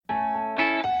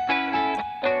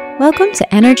Welcome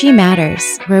to Energy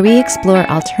Matters, where we explore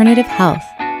alternative health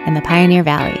in the Pioneer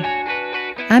Valley.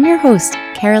 I'm your host,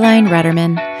 Caroline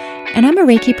Rudderman, and I'm a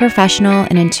Reiki professional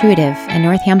and intuitive in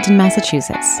Northampton,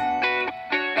 Massachusetts.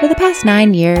 For the past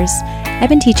 9 years, I've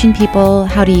been teaching people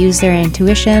how to use their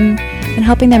intuition and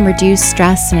helping them reduce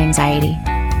stress and anxiety.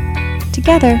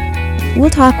 Together,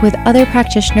 we'll talk with other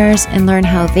practitioners and learn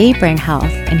how they bring health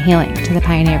and healing to the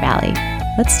Pioneer Valley.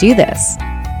 Let's do this.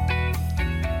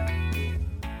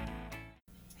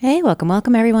 Hey, welcome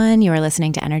everyone. You are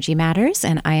listening to Energy Matters,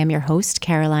 and I am your host,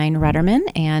 Caroline Rudderman,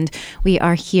 and we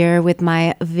are here with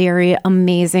my very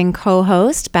amazing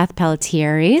co-host, Beth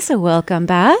Pellettieri. So welcome,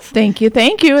 Beth. Thank you.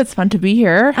 It's fun to be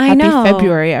here. I know. Happy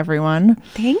February, everyone.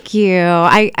 Thank you.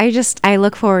 I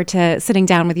look forward to sitting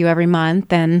down with you every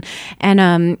month, and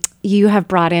you have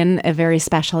brought in a very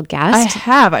special guest. I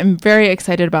have. I'm very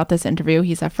excited about this interview.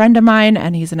 He's a friend of mine,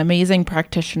 and he's an amazing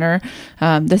practitioner.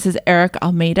 This is Eric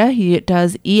Almeida. He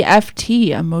does EFT,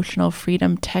 Emotional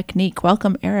Freedom Technique.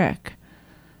 Welcome, Eric.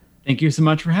 Thank you so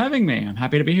much for having me. I'm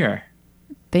happy to be here.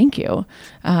 Thank you.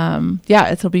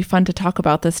 It'll be fun to talk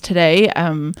about this today.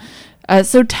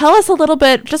 So tell us a little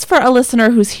bit, just for a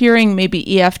listener who's hearing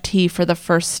maybe EFT for the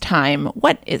first time,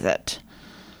 what is it?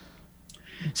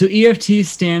 So EFT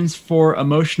stands for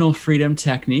Emotional Freedom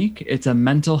Technique. It's a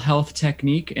mental health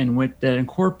technique that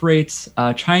incorporates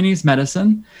Chinese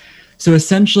medicine. So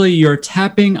essentially, you're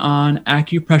tapping on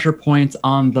acupressure points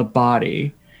on the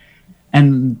body.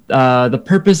 And the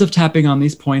purpose of tapping on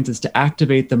these points is to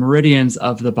activate the meridians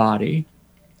of the body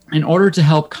in order to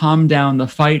help calm down the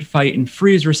fight, and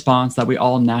freeze response that we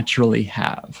all naturally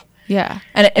have. Yeah.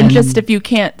 And just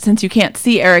since you can't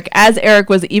see Eric, as Eric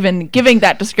was even giving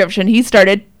that description, he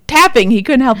started tapping. He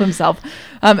couldn't help himself.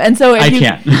 And so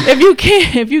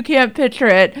if you can't picture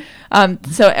it,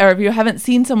 if you haven't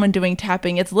seen someone doing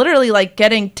tapping, it's literally like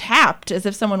getting tapped as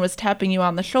if someone was tapping you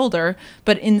on the shoulder,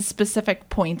 but in specific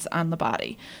points on the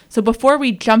body. So before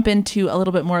we jump into a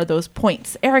little bit more of those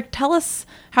points, Eric, tell us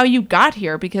how you got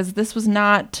here, because this was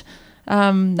not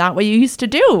what you used to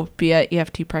do, be an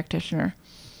EFT practitioner.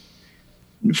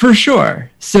 For sure.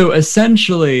 So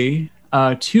essentially,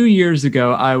 2 years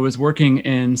ago, I was working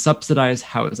in subsidized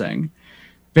housing.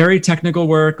 Very technical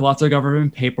work, lots of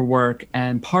government paperwork,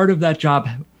 and part of that job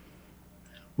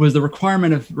was the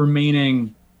requirement of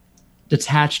remaining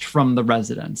detached from the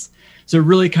residents. So it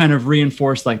really kind of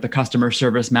reinforced like the customer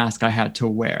service mask I had to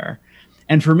wear.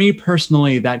 And for me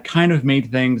personally, that kind of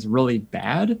made things really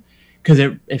bad because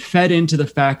it fed into the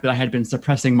fact that I had been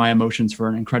suppressing my emotions for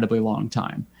an incredibly long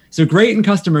time. So great in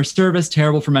customer service,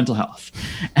 terrible for mental health.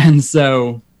 And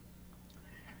so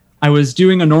I was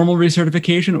doing a normal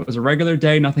recertification. It was a regular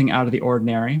day, nothing out of the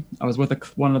ordinary. I was with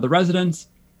one of the residents,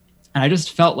 and I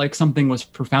just felt like something was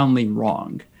profoundly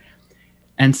wrong.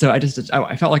 And so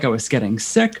I felt like I was getting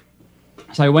sick.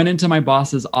 So I went into my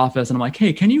boss's office, and I'm like,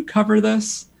 hey, can you cover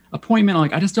this appointment? I'm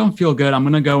like, I just don't feel good. I'm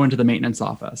going to go into the maintenance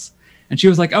office. And she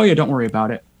was like, oh, yeah, don't worry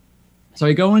about it. So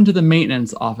I go into the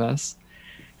maintenance office,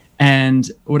 and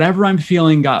whatever I'm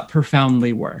feeling got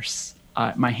profoundly worse.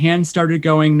 My hands started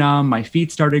going numb. My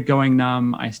feet started going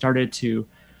numb. I started to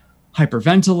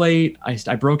hyperventilate.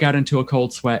 I broke out into a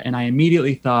cold sweat, and I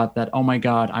immediately thought that, oh my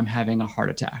God, I'm having a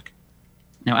heart attack.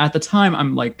 Now, at the time,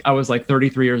 I was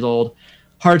 33 years old.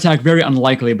 Heart attack, very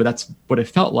unlikely, but that's what it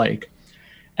felt like.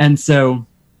 And so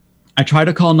I tried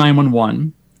to call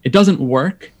 911. It doesn't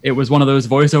work. It was one of those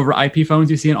voice over IP phones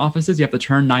you see in offices. You have to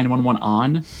turn 911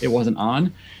 on. It wasn't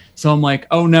on. So I'm like,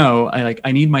 oh no,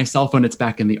 I need my cell phone. It's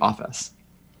back in the office.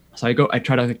 So I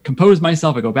try to compose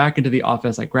myself. I go back into the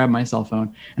office. I grab my cell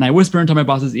phone and I whisper into my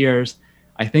boss's ears,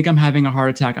 I think I'm having a heart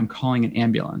attack. I'm calling an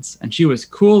ambulance. And she was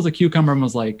cool as a cucumber and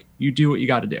was like, you do what you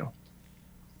got to do.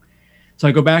 So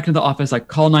I go back into the office. I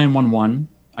call 911.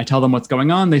 I tell them what's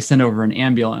going on. They send over an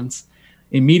ambulance.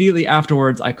 Immediately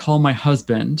afterwards, I call my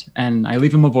husband and I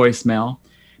leave him a voicemail,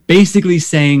 basically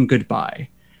saying goodbye.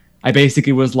 I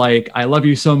basically was like, I love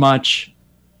you so much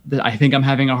that I think I'm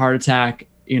having a heart attack,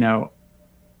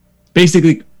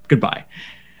 basically goodbye.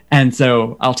 And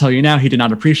so I'll tell you now, he did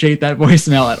not appreciate that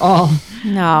voicemail at all.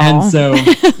 No. And so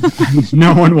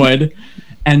no one would.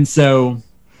 And so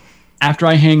after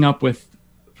I hang up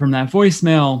from that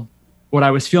voicemail, what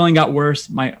I was feeling got worse.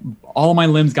 All of my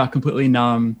limbs got completely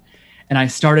numb. And I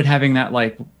started having that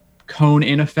like cone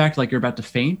in effect, like you're about to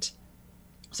faint.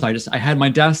 So I had my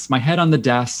head on the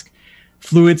desk,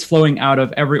 fluids flowing out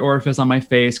of every orifice on my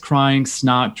face, crying,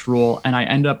 snot, drool, and I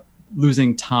end up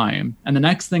losing time. And the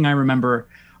next thing I remember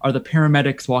are the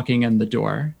paramedics walking in the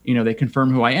door. They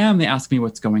confirm who I am. They ask me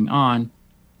what's going on.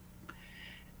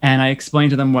 And I explain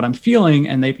to them what I'm feeling.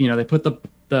 And they put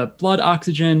the blood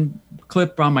oxygen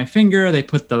clip on my finger. They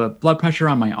put the blood pressure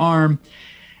on my arm.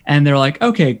 And they're like,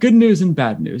 okay, good news and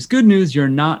bad news. Good news, you're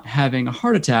not having a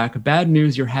heart attack. Bad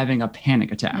news, you're having a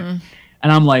panic attack.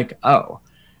 And I'm like, oh.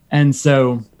 And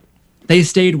so they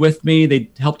stayed with me. They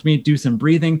helped me do some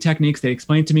breathing techniques. They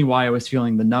explained to me why I was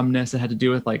feeling the numbness. It had to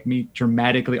do with like me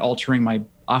dramatically altering my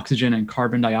oxygen and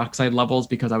carbon dioxide levels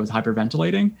because I was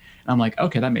hyperventilating. And I'm like,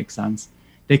 okay, that makes sense.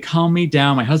 They calm me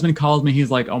down. My husband calls me. He's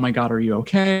like, oh my God, are you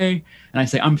okay? And I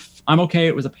say, I'm okay.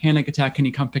 It was a panic attack. Can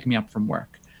you come pick me up from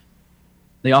work?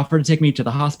 They offer to take me to the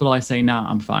hospital. I say, nah,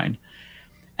 I'm fine.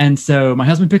 And so my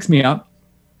husband picks me up.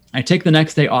 I take the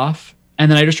next day off, and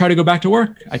then I just try to go back to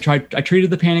work. I treated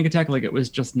the panic attack like it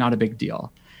was just not a big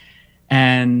deal.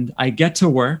 And I get to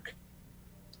work,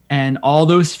 and all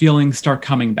those feelings start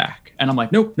coming back. And I'm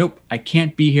like, nope, I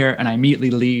can't be here. And I immediately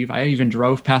leave. I even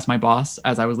drove past my boss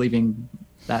as I was leaving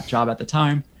that job at the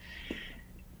time.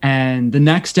 And the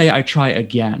next day I try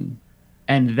again.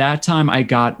 And that time I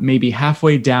got maybe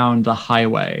halfway down the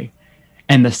highway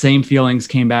and the same feelings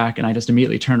came back, and I just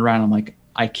immediately turned around. I'm like,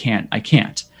 I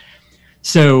can't.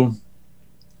 So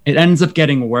it ends up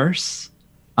getting worse.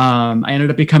 I ended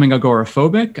up becoming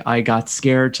agoraphobic. I got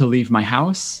scared to leave my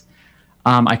house.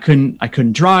 I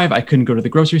couldn't drive. I couldn't go to the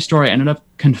grocery store. I ended up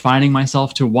confining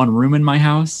myself to one room in my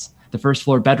house, the first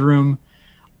floor bedroom,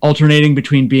 alternating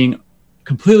between being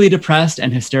completely depressed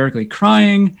and hysterically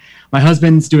crying. My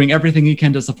husband's doing everything he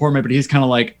can to support me, but he's kind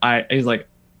of like, I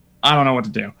don't know what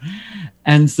to do.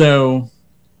 And so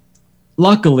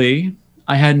luckily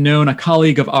I had known a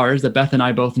colleague of ours that Beth and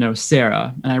I both know,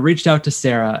 Sarah. And I reached out to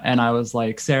Sarah and I was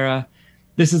like, Sarah,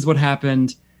 this is what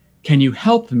happened. Can you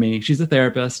help me? She's a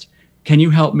therapist. Can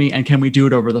you help me? And can we do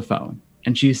it over the phone?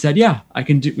 And she said, yeah, we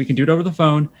can do it over the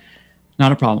phone.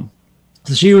 Not a problem.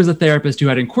 So she was a therapist who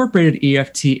had incorporated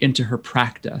EFT into her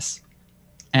practice.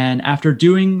 And after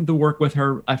doing the work with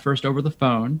her at first over the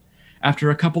phone, after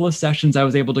a couple of sessions, I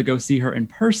was able to go see her in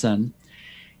person.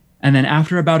 And then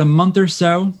after about a month or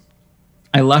so,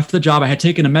 I left the job. I had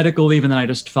taken a medical leave and then I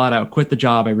just flat out quit the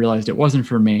job. I realized it wasn't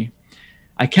for me.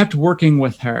 I kept working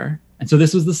with her. And so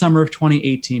this was the summer of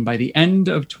 2018. By the end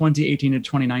of 2018 to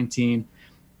 2019,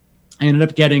 I ended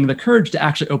up getting the courage to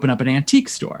actually open up an antique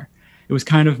store. It was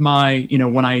kind of my,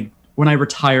 when I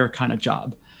retire kind of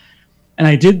job. And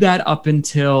I did that up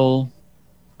until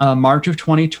March of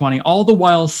 2020, all the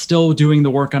while still doing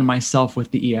the work on myself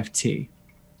with the EFT.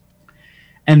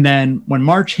 And then when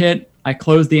March hit, I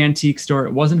closed the antique store.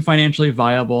 It wasn't financially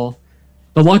viable.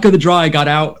 The luck of the draw, I got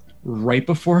out right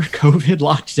before COVID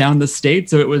locked down the state.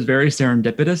 So it was very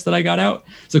serendipitous that I got out.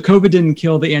 So COVID didn't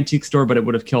kill the antique store, but it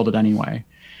would have killed it anyway.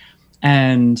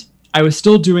 And I was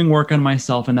still doing work on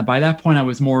myself. And by that point, I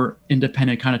was more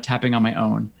independent, kind of tapping on my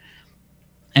own.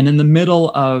 And in the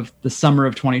middle of the summer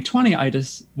of 2020,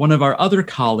 one of our other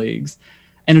colleagues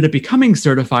ended up becoming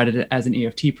certified as an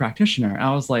EFT practitioner. And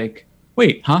I was like,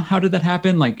 wait, how did that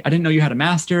happen? Like, I didn't know you had a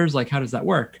master's. Like, how does that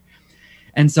work?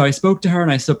 And so I spoke to her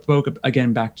and I spoke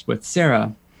again back with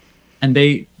Sarah. And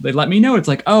they let me know, it's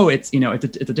like, oh, it's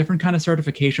a different kind of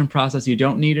certification process. You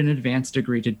don't need an advanced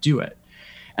degree to do it.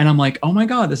 And I'm like, oh my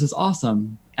God, this is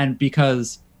awesome. And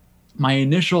because my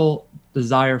initial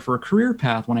desire for a career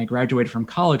path when I graduated from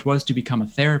college was to become a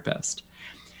therapist.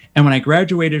 And when I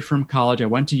graduated from college, I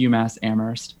went to UMass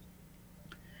Amherst.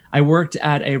 I worked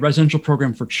at a residential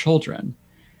program for children.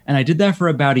 And I did that for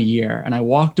about a year. And I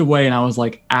walked away and I was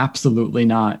like, absolutely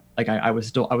not. Like I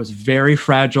was very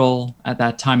fragile at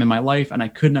that time in my life. And I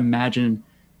couldn't imagine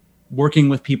working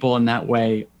with people in that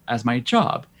way as my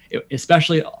job.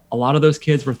 Especially a lot of those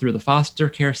kids were through the foster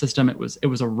care system. It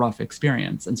was a rough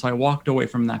experience. And so I walked away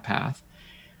from that path.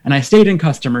 And I stayed in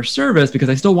customer service because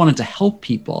I still wanted to help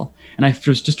people. And I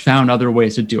just found other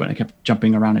ways to do it. I kept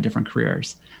jumping around in different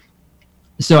careers.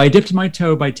 So I dipped my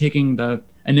toe by taking the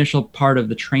initial part of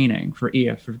the training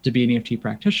to be an EFT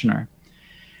practitioner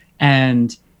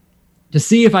and to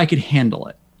see if I could handle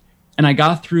it. And I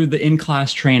got through the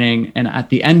in-class training. And at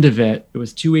the end of it, it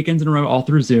was 2 weekends in a row, all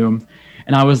through Zoom.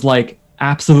 And I was like,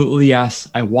 absolutely, yes,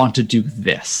 I want to do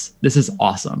this. This is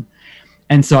awesome.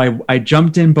 And so I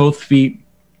jumped in both feet,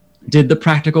 did the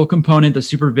practical component, the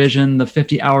supervision, the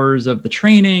 50 hours of the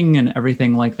training and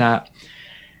everything like that,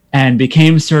 and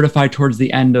became certified towards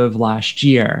the end of last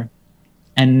year.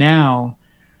 And now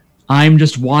I'm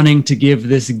just wanting to give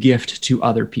this gift to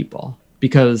other people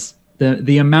because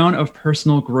the amount of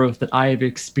personal growth that I have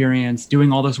experienced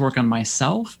doing all this work on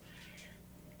myself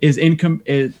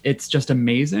it's just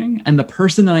amazing. And the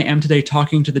person that I am today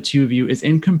talking to the two of you is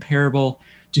incomparable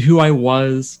to who I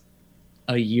was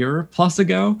a year plus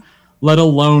ago. let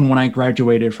alone when I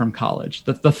graduated from college.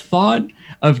 The thought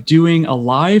of doing a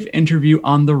live interview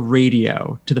on the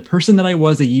radio to the person that I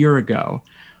was a year ago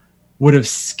would have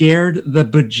scared the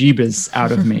bejeebus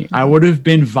out of me. I would have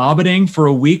been vomiting for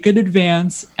a week in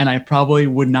advance, and I probably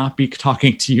would not be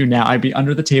talking to you now. I'd be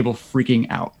under the table freaking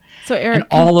out. So Eric, and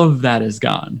all of that is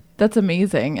gone. That's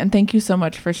amazing. And thank you so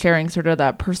much for sharing sort of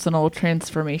that personal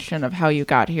transformation of how you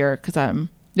got here. Cause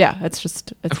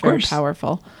it's very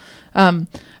powerful.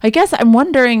 I guess I'm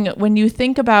wondering, when you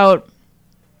think about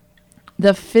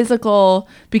the physical,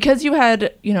 because you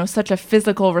had, such a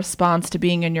physical response to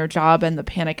being in your job and the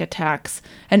panic attacks,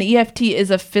 and EFT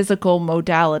is a physical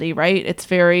modality, right? It's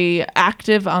very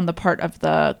active on the part of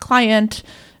the client,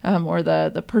 or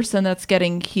the person that's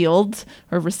getting healed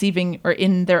or receiving or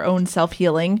in their own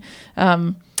self-healing.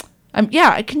 Can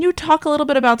you talk a little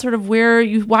bit about sort of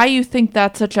why you think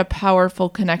that's such a powerful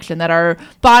connection, that our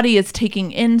body is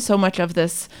taking in so much of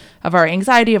this, of our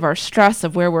anxiety, of our stress,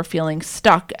 of where we're feeling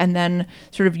stuck, and then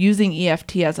sort of using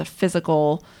EFT as a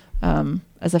physical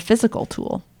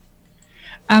tool?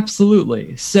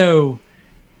 Absolutely. So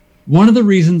one of the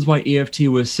reasons why EFT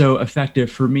was so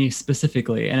effective for me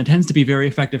specifically, and it tends to be very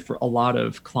effective for a lot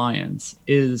of clients,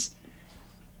 is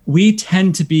we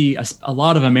tend to be, a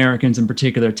lot of Americans in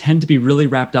particular, tend to be really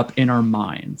wrapped up in our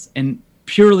minds and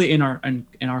purely in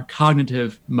our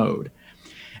cognitive mode.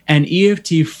 And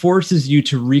EFT forces you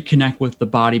to reconnect with the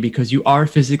body because you are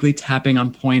physically tapping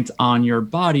on points on your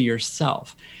body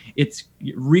yourself. It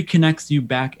reconnects you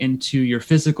back into your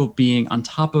physical being on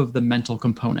top of the mental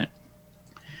component.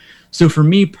 So for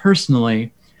me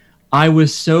personally, I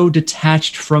was so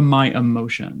detached from my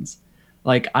emotions.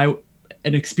 Like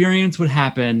an experience would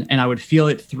happen and I would feel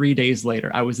it 3 days later.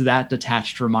 I was that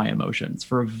detached from my emotions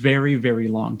for a very, very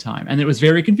long time. And it was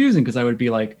very confusing because I would be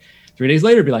like, 3 days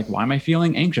later, be like, why am I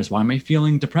feeling anxious? Why am I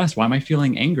feeling depressed? Why am I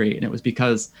feeling angry? And it was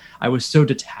because I was so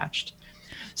detached.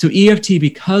 So EFT,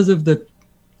 because of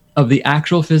the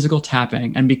actual physical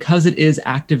tapping, and because it is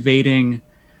activating,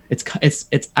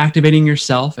 it's activating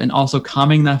yourself and also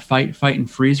calming that fight,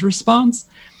 and freeze response.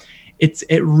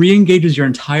 It re-engages your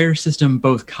entire system,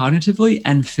 both cognitively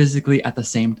and physically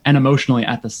and emotionally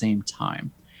at the same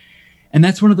time. And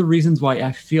that's one of the reasons why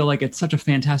I feel like it's such a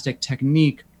fantastic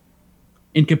technique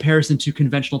in comparison to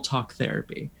conventional talk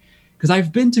therapy. Because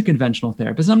I've been to conventional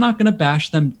therapists, I'm not going to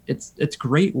bash them. It's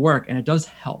great work and it does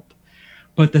help.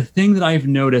 But the thing that I've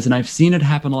noticed, and I've seen it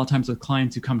happen a lot of times with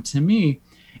clients who come to me,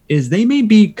 is they may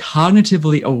be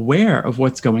cognitively aware of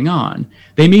what's going on.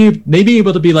 They may be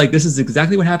able to be like, this is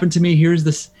exactly what happened to me. Here's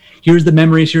the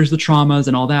memories, here's the traumas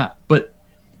and all that. But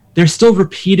they're still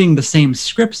repeating the same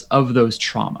scripts of those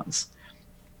traumas.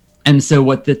 And so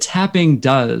what the tapping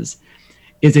does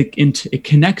is it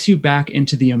connects you back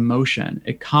into the emotion.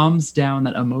 It calms down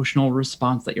that emotional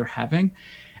response that you're having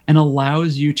and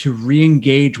allows you to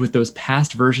re-engage with those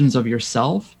past versions of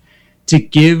yourself, to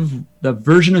give the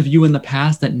version of you in the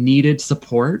past that needed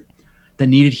support, that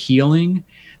needed healing,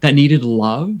 that needed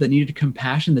love, that needed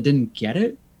compassion, that didn't get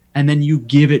it, and then you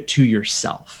give it to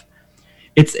yourself.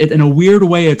 It in a weird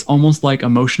way, it's almost like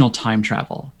emotional time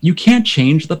travel. You can't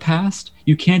change the past.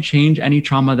 You can't change any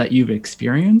trauma that you've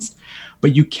experienced,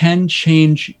 but you can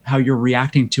change how you're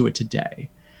reacting to it today.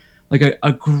 Like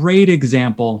a great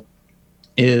example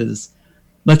is,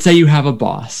 let's say you have a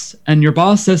boss and your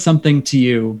boss says something to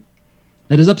you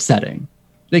that is upsetting.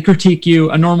 They critique you,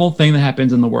 a normal thing that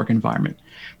happens in the work environment.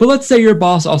 But let's say your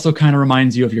boss also kind of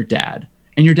reminds you of your dad,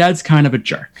 and your dad's kind of a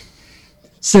jerk.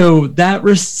 So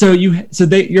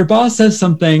your boss says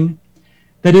something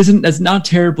that's not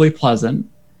terribly pleasant,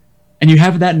 and you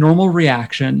have that normal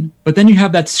reaction, but then you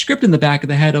have that script in the back of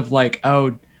the head of like,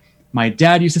 oh, my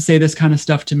dad used to say this kind of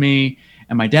stuff to me,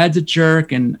 and my dad's a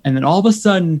jerk, and then all of a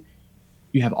sudden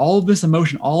you have all of this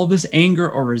emotion, all of this anger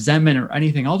or resentment or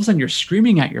anything. All of a sudden you're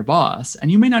screaming at your boss, and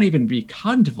you may not even be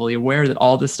cognitively aware that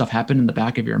all this stuff happened in the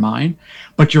back of your mind,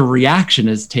 but your reaction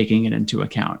is taking it into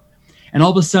account. And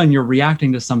all of a sudden you're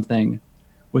reacting to something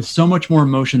with so much more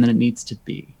emotion than it needs to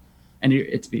be. And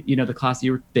the class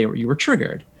you were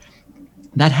triggered.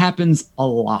 That happens a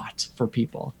lot for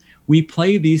people. We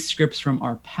play these scripts from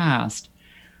our past,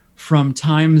 from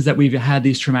times that we've had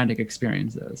these traumatic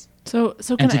experiences. Go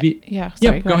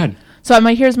ahead. So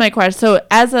here's my question. So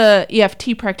as a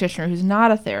EFT practitioner who's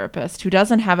not a therapist, who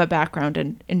doesn't have a background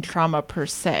in trauma per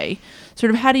se, sort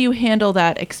of how do you handle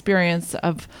that experience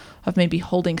of maybe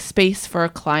holding space for a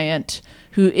client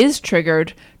who is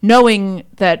triggered, knowing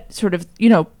that sort of,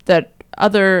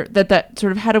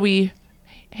 how do we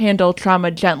handle trauma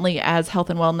gently as health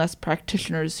and wellness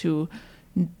practitioners who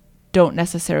don't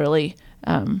necessarily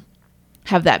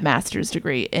have that master's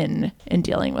degree in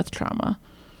dealing with trauma.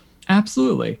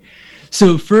 Absolutely.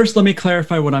 So first, let me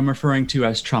clarify what I'm referring to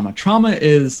as trauma. Trauma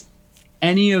is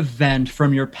any event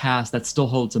from your past that still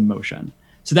holds emotion.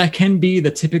 So that can be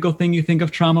the typical thing you think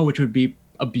of trauma, which would be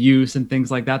abuse and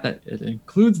things like that. That it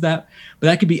includes that, but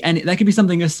that could be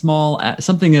something as small as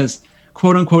something as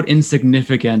quote unquote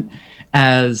insignificant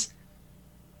as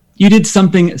you did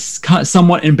something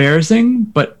somewhat embarrassing,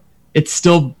 but it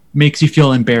still makes you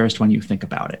feel embarrassed when you think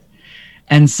about it.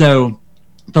 And so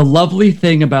the lovely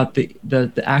thing about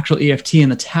the actual EFT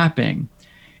and the tapping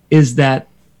is that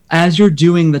as you're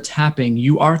doing the tapping,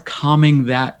 you are calming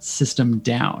that system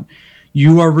down.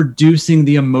 You are reducing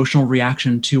the emotional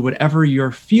reaction to whatever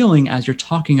you're feeling as you're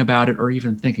talking about it or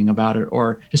even thinking about it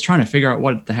or just trying to figure out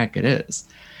what the heck it is.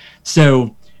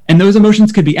 So, and those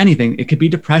emotions could be anything. It could be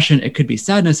depression, it could be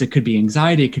sadness, it could be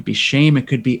anxiety, it could be shame, it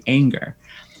could be anger.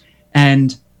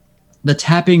 And the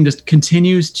tapping just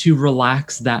continues to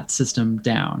relax that system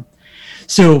down.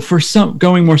 So for some,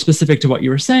 going more specific to what you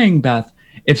were saying, Beth,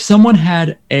 if someone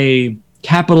had a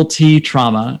capital T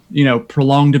trauma,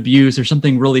 prolonged abuse or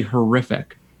something really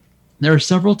horrific, there are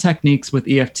several techniques with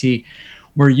EFT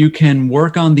where you can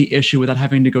work on the issue without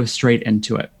having to go straight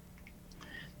into it.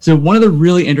 So one of the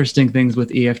really interesting things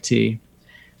with EFT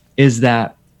is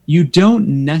that you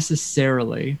don't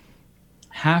necessarily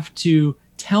have to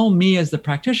tell me as the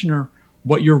practitioner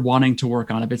what you're wanting to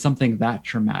work on if it's something that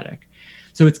traumatic.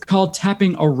 So it's called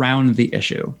tapping around the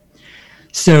issue.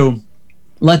 So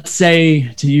let's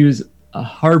say, to use a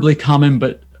horribly common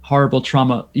but horrible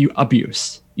trauma,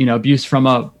 abuse from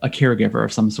a caregiver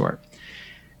of some sort.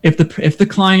 If the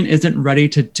client isn't ready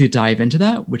to dive into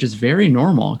that, which is very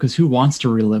normal because who wants to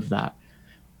relive that?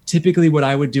 Typically what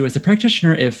I would do as a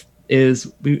practitioner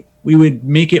is we would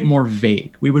make it more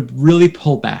vague. We would really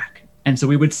pull back. And so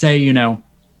we would say,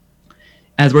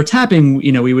 as we're tapping,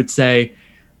 we would say,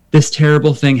 this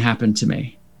terrible thing happened to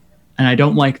me and I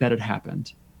don't like that it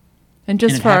happened. And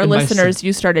just for our listeners,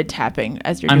 you started tapping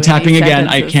as you're doing I'm tapping again.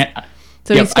 Sentences. I can't.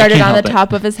 So he started on the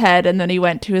top of his head and then he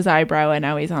went to his eyebrow and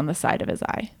now he's on the side of his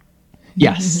eye.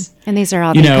 Yes. And these are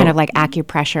all these kind of like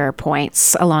acupressure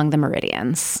points along the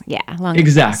meridians. Yeah.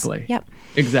 Exactly. Yep.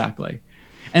 Exactly.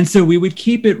 And so we would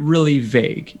keep it really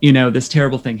vague. This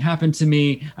terrible thing happened to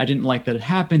me. I didn't like that it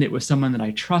happened. It was someone that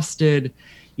I trusted.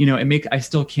 I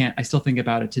still think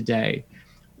about it today.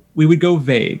 We would go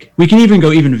vague. We can even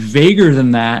go even vaguer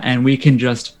than that. And we can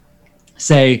just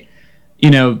say,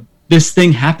 this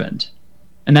thing happened.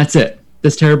 And that's it.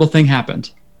 This terrible thing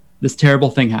happened. This terrible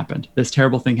thing happened. This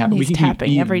terrible thing happened. He's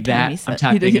tapping every time he said. I'm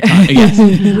tapping.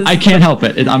 Yes. I can't help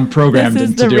it. I'm programmed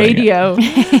into doing it. This is the radio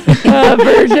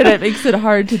version. It makes it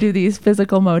hard to do these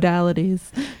physical modalities.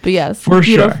 But yes, for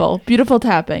beautiful, sure. Beautiful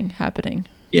tapping happening.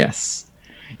 Yes.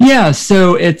 Yeah.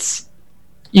 So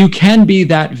you can be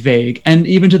that vague, and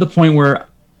even to the point where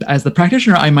as the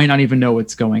practitioner, I might not even know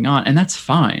what's going on, and that's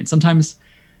fine. Sometimes,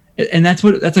 and that's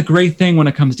a great thing when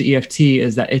it comes to EFT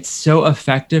is that it's so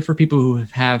effective for people who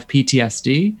have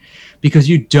PTSD because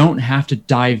you don't have to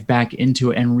dive back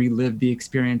into it and relive the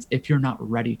experience if you're not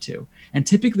ready to. And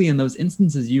typically in those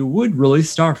instances, you would really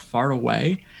start far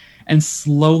away and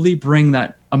slowly bring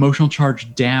that emotional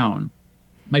charge down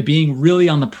by being really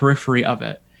on the periphery of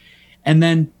it. And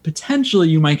then potentially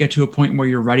you might get to a point where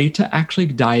you're ready to actually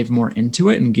dive more into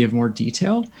it and give more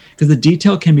detail, because the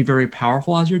detail can be very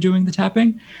powerful as you're doing the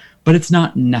tapping, but it's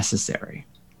not necessary.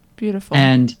 Beautiful.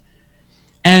 And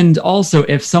also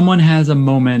if someone has a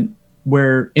moment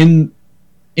where in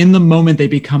the moment they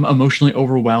become emotionally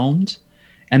overwhelmed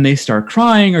and they start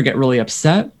crying or get really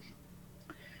upset,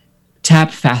 tap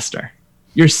faster.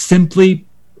 You're simply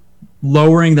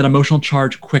lowering that emotional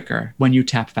charge quicker when you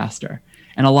tap faster.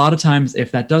 And a lot of times,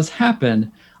 if that does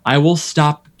happen, I will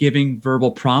stop giving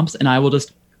verbal prompts and I will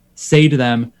just say to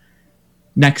them,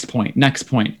 next point,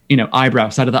 eyebrow,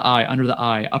 side of the eye, under the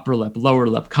eye, upper lip, lower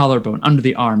lip, collarbone, under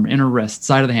the arm, inner wrist,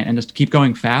 side of the hand, and just keep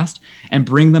going fast and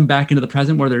bring them back into the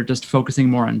present where they're just focusing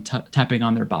more on tapping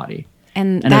on their body.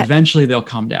 And eventually they'll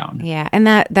calm down. Yeah. And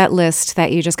that list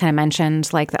that you just kind of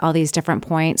mentioned, like all these different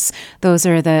points, those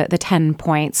are the 10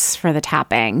 points for the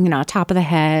tapping, top of the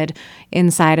head,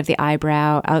 inside of the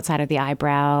eyebrow, outside of the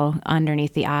eyebrow,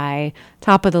 underneath the eye,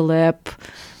 top of the lip,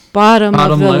 bottom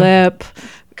of the lip,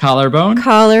 collarbone,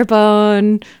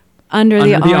 under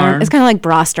the arm. It's kind of like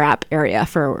bra strap area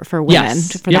for women,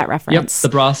 yes. for that reference. Yep. The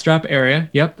bra strap area.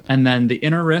 Yep. And then the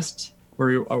inner wrist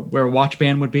where a watch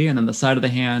band would be. And then the side of the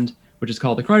hand, which is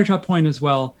called the karate chop point as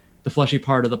well, the fleshy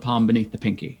part of the palm beneath the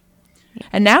pinky.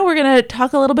 And now we're going to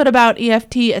talk a little bit about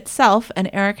EFT itself, and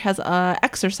Eric has an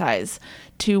exercise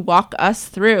to walk us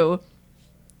through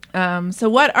So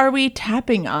what are we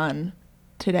tapping on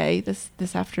today,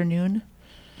 this afternoon?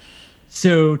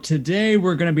 So today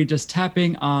we're going to be just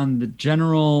tapping on the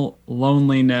general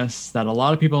loneliness that a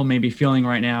lot of people may be feeling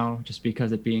right now, just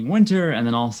because it being winter, and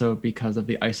then also because of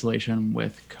the isolation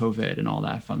with COVID and all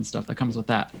that fun stuff that comes with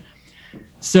that.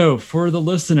 So for the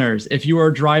listeners, if you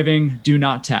are driving, do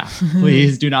not tap.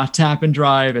 Please do not tap and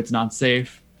drive. It's not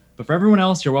safe. But for everyone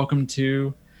else, you're welcome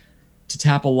to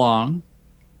tap along.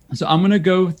 So I'm going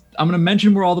to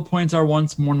mention where all the points are one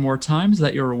more time so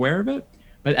that you're aware of it.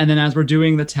 And then as we're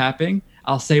doing the tapping,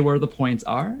 I'll say where the points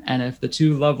are. And if the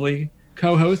two lovely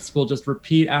co-hosts will just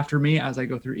repeat after me as I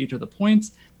go through each of the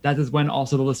points, that is when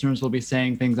also the listeners will be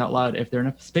saying things out loud if they're in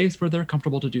a space where they're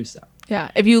comfortable to do so. Yeah.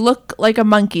 If you look like a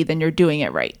monkey, then you're doing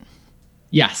it right.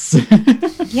 Yes.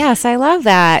 Yes, I love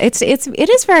that. It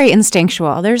is very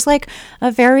instinctual. There's like a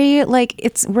very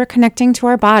we're connecting to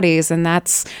our bodies, and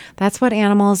that's what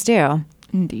animals do.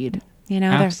 Indeed.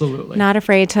 Absolutely. They're not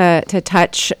afraid to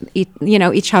touch,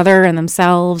 each other and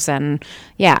themselves. And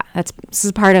yeah, this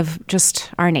is part of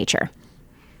just our nature.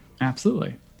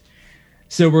 Absolutely.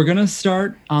 So we're going to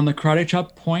start on the karate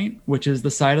chop point, which is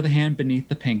the side of the hand beneath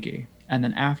the pinky. And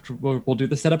then after we'll do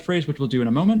the setup phrase, which we'll do in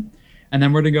a moment. And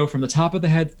then we're going to go from the top of the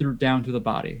head down to the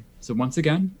body. So once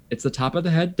again, it's the top of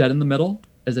the head, dead in the middle,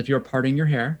 as if you're parting your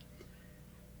hair.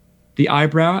 The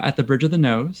eyebrow at the bridge of the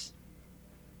nose.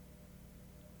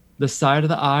 The side of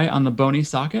the eye on the bony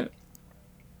socket,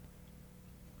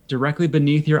 directly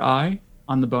beneath your eye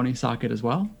on the bony socket as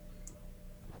well.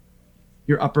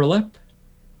 Your upper lip,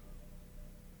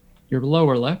 your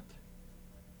lower lip,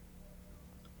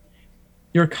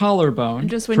 your collarbone. And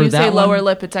just when you say lower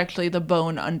lip, it's actually the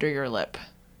bone under your lip.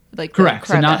 Like correct.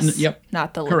 The crevice, so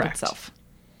not the lip correct. itself.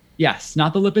 Yes,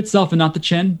 not the lip itself and not the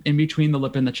chin, in between the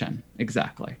lip and the chin.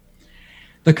 Exactly.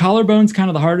 The collarbone's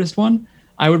kind of the hardest one.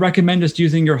 I would recommend just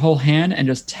using your whole hand and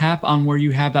just tap on where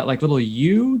you have that like little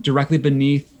U directly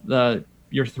beneath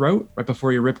your throat, right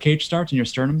before your rib cage starts and your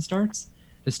sternum starts.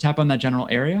 Just tap on that general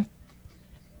area.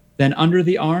 Then under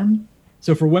the arm.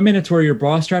 So for women, it's where your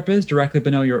bra strap is, directly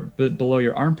below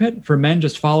your armpit. For men,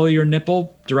 just follow your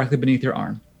nipple directly beneath your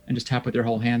arm and just tap with your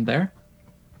whole hand there.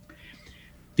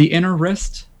 The inner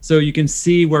wrist. So you can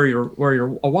see where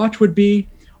a watch would be,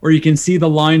 or you can see the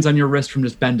lines on your wrist from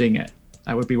just bending it.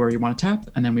 That would be where you want to tap,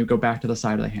 and then we go back to the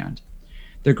side of the hand.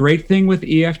 The great thing with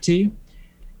EFT,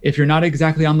 if you're not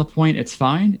exactly on the point, it's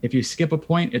fine. If you skip a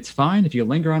point, it's fine. If you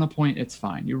linger on a point, it's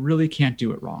fine. You really can't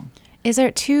do it wrong. Is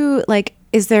there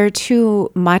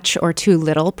too much or too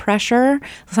little pressure?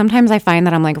 Sometimes I find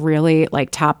that I'm like really like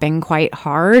tapping quite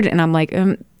hard, and I'm like,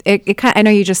 I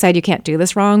know you just said you can't do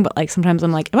this wrong, but like sometimes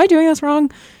I'm like, am I doing this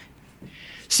wrong?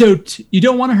 So you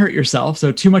don't want to hurt yourself.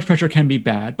 So too much pressure can be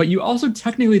bad, but you also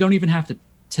technically don't even have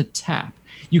to tap.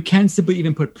 You can simply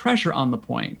even put pressure on the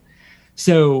point.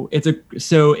 So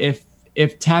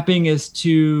if tapping is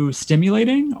too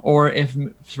stimulating, or if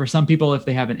for some people, if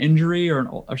they have an injury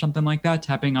or something like that,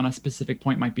 tapping on a specific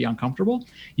point might be uncomfortable,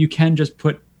 you can just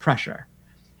put pressure.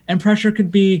 And pressure could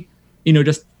be,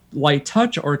 just light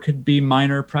touch, or it could be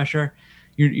minor pressure.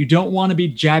 You don't want to be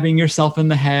jabbing yourself in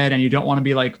the head, and you don't want to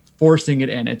be like forcing it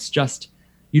in. It's just,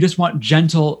 you just want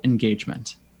gentle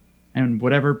engagement, and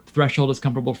whatever threshold is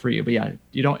comfortable for you. But yeah,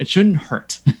 it shouldn't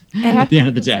hurt at the end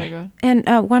of the day.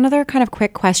 And one other kind of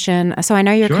quick question. So I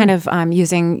know you're kind of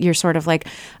using your sort of like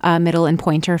middle and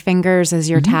pointer fingers as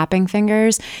your tapping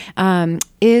fingers.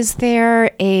 Is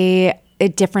there a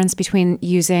difference between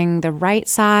using the right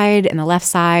side and the left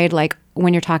side? Like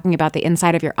when you're talking about the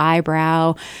inside of your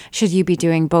eyebrow, should you be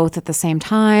doing both at the same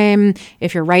time?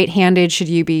 If you're right-handed, should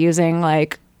you be using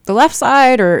like the left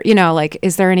side, or like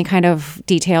is there any kind of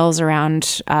details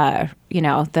around the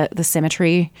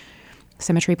symmetry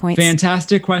points?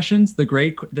 Fantastic questions. The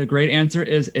great answer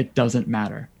is it doesn't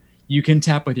matter. You can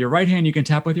tap with your right hand, you can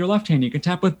tap with your left hand, you can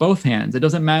tap with both hands. It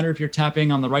doesn't matter if you're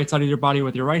tapping on the right side of your body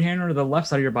with your right hand or the left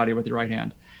side of your body with your right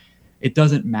hand. It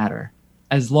doesn't matter.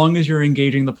 As long as you're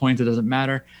engaging the points, it doesn't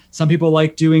matter. Some people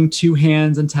like doing two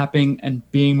hands and tapping and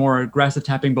being more aggressive,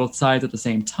 tapping both sides at the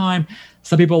same time.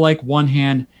 Some people like one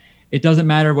hand. It doesn't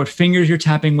matter what fingers you're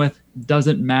tapping with.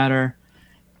 Doesn't matter.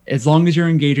 As long as you're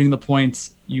engaging the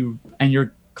points, and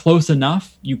you're close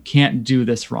enough, you can't do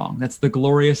this wrong. That's the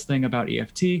glorious thing about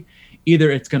EFT. Either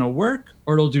it's going to work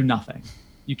or it'll do nothing.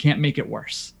 You can't make it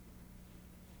worse.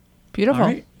 Beautiful. All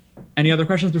right. Any other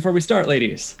questions before we start,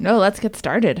 ladies? No, let's get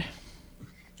started.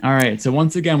 All right, so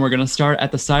once again, we're going to start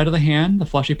at the side of the hand, the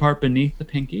fleshy part beneath the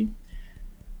pinky.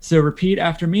 So repeat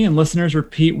after me, and listeners,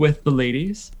 repeat with the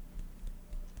ladies.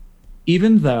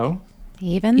 Even though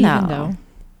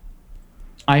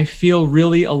I feel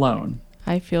really alone,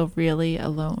 I feel really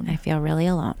alone. I feel really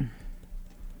alone.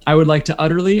 I would like to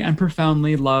utterly and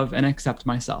profoundly love and accept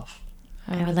myself.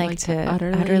 I would like to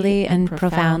utterly and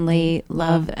profoundly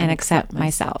love and accept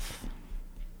myself.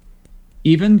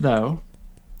 Even though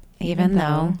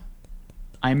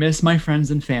I miss my friends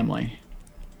and family.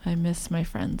 I miss my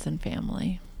friends and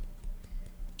family.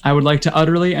 I would like to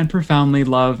utterly and profoundly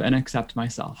love and accept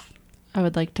myself. I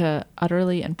would like to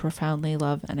utterly and profoundly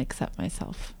love and accept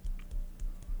myself.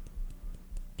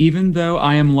 Even though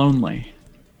I am lonely.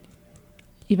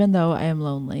 Even though I am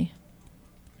lonely.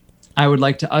 I would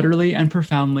like to utterly and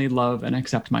profoundly love and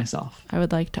accept myself. I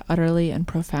would like to utterly and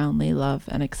profoundly love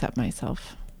and accept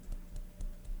myself.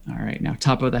 All right, now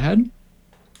top of the head.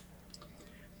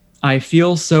 I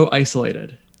feel so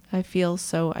isolated. I feel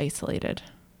so isolated.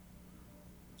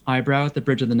 Eyebrow at the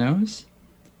bridge of the nose.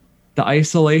 The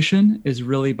isolation is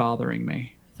really bothering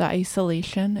me. The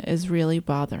isolation is really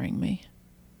bothering me.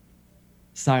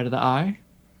 Side of the eye.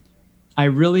 I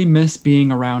really miss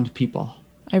being around people.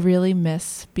 I really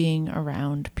miss being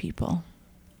around people.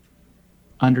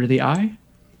 Under the eye.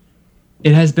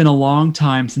 It has been a long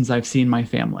time since I've seen my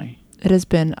family. It has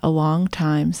been a long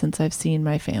time since I've seen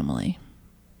my family.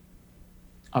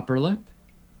 Upper lip.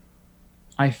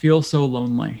 I feel so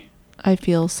lonely. I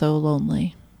feel so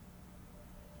lonely.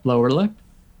 Lower lip.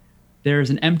 There is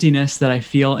an emptiness that I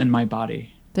feel in my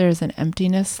body. There is an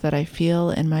emptiness that I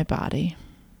feel in my body.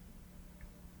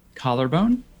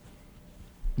 Collarbone.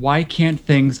 Why can't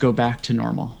things go back to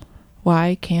normal?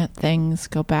 Why can't things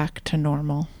go back to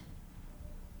normal?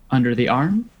 Under the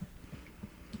arm.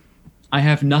 I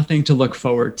have nothing to look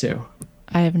forward to.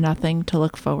 I have nothing to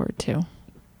look forward to.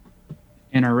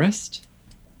 Inner wrist.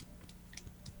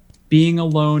 Being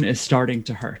alone is starting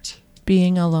to hurt.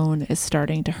 Being alone is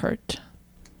starting to hurt.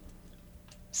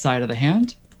 Side of the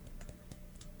hand.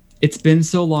 It's been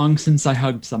so long since I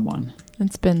hugged someone.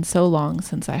 It's been so long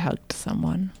since I hugged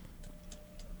someone.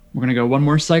 We're going to go one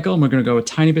more cycle and we're going to go a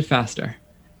tiny bit faster.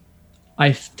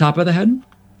 Top of the head.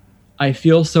 I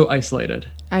feel so isolated.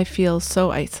 I feel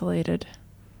so isolated.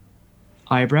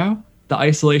 Eyebrow. The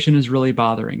isolation is really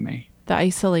bothering me. The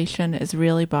isolation is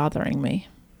really bothering me.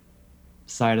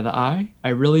 Side of the eye. I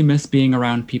really miss being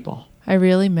around people. I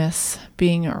really miss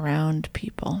being around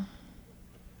people.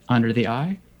 Under the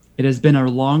eye. It has been a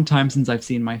long time since I've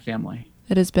seen my family.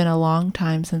 It has been a long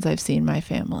time since I've seen my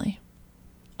family.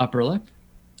 Upper lip.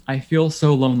 I feel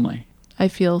so lonely. I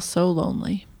feel so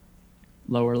lonely.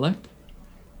 Lower lip.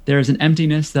 There is an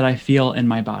emptiness that I feel in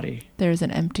my body. There is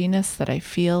an emptiness that I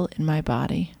feel in my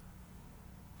body.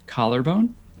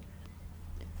 Collarbone.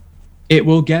 It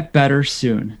will get better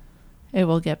soon. It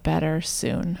will get better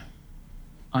soon.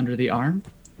 Under the arm.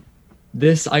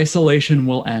 This isolation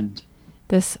will end.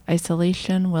 This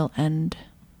isolation will end.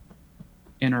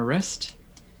 Inner wrist.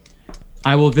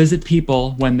 I will visit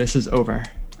people when this is over.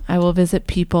 I will visit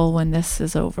people when this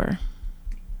is over.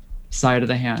 Side of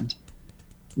the hand.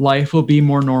 Life will be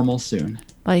more normal soon.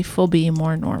 Life will be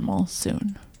more normal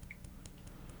soon.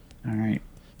 All right.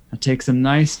 Now take some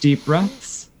nice deep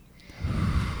breaths.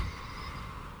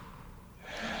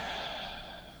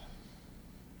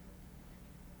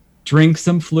 Drink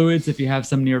some fluids if you have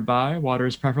some nearby. Water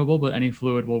is preferable, but any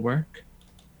fluid will work.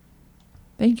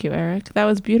 Thank you, Eric. That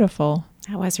was beautiful.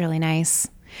 That was really nice.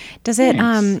 Does it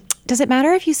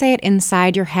matter if you say it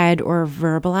inside your head or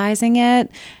verbalizing it?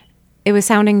 It was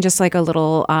sounding just like a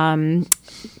little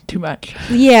too much.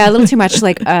 Yeah, a little too much,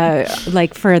 like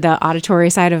for the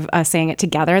auditory side of saying it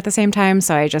together at the same time.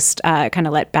 So I just kind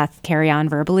of let Beth carry on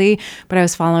verbally, but I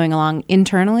was following along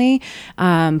internally.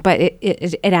 But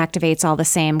it activates all the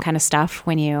same kind of stuff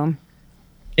when you.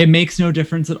 It makes no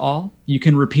difference at all. You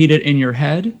can repeat it in your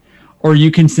head, or you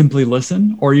can simply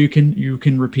listen, or you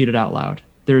can repeat it out loud.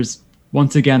 There is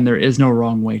no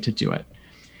wrong way to do it.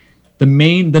 The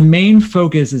main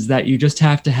focus is that you just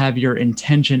have to have your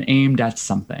intention aimed at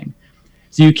something.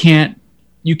 So you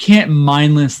can't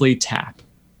mindlessly tap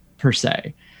per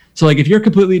se. So like if you're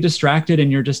completely distracted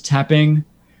and you're just tapping,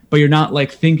 but you're not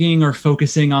like thinking or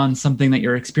focusing on something that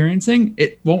you're experiencing,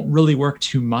 it won't really work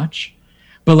too much.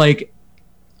 But like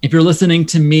if you're listening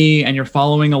to me and you're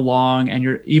following along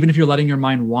and even if you're letting your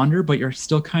mind wander, but you're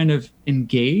still kind of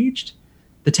engaged,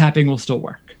 the tapping will still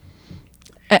work.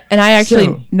 And I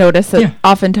actually noticed that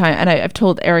oftentimes, and I've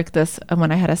told Eric this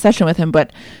when I had a session with him,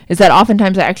 but is that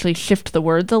oftentimes I actually shift the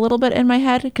words a little bit in my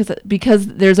head because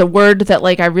there's a word that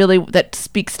like that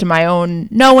speaks to my own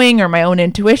knowing or my own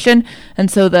intuition, and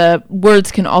so the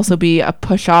words can also be a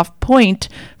push off point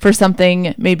for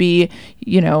something maybe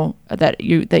that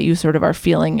you sort of are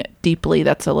feeling deeply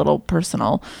that's a little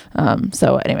personal.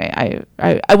 So anyway,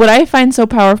 I what I find so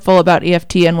powerful about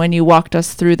EFT, and when you walked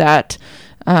us through that.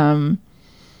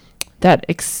 That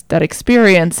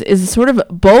experience is sort of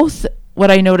both. What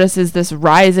I notice is this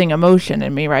rising emotion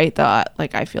in me, right?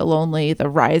 Like I feel lonely, the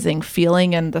rising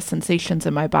feeling and the sensations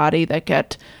in my body that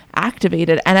get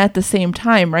activated. And at the same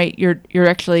time, right,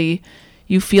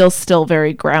 you feel still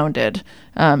very grounded.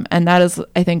 And that is,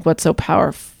 I think, what's so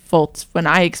powerful when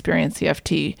I experience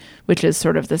EFT, which is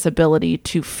sort of this ability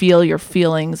to feel your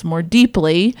feelings more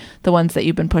deeply, the ones that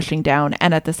you've been pushing down,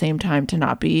 and at the same time to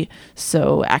not be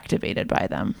so activated by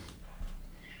them.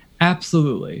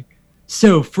 Absolutely.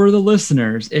 So for the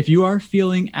listeners, if you are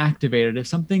feeling activated, if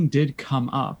something did come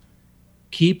up,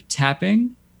 keep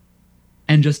tapping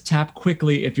and just tap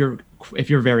quickly if you're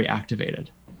very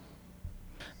activated.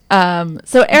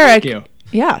 So Eric, thank you.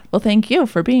 Yeah, well, thank you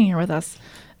for being here with us.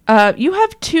 You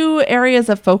have 2 areas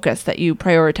of focus that you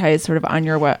prioritize sort of on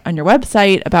your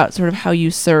website about sort of how you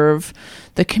serve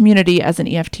the community as an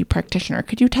EFT practitioner.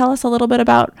 Could you tell us a little bit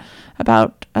about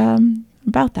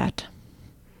that?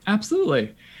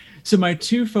 Absolutely. So my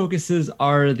 2 focuses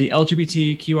are the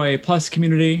LGBTQIA plus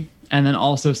community and then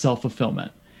also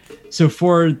self-fulfillment. So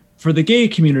for the gay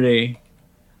community,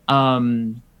 I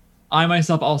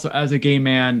myself also as a gay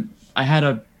man,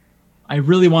 I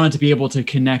really wanted to be able to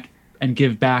connect and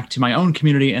give back to my own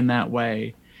community in that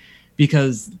way.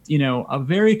 Because, a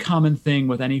very common thing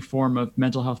with any form of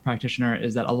mental health practitioner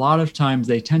is that a lot of times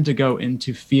they tend to go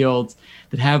into fields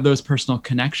that have those personal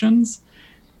connections.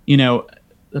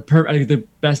 The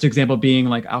best example being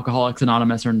like Alcoholics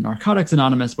Anonymous or Narcotics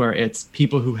Anonymous, where it's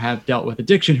people who have dealt with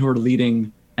addiction who are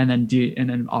leading and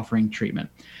then offering treatment.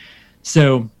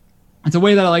 So it's a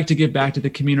way that I like to give back to the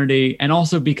community, and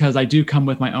also because I do come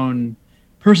with my own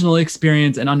personal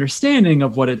experience and understanding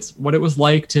of what it was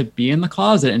like to be in the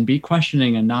closet and be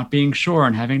questioning and not being sure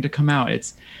and having to come out.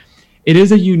 It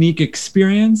is a unique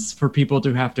experience for people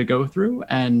to have to go through,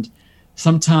 and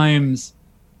sometimes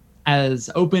as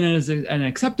open and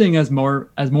accepting as more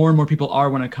and more people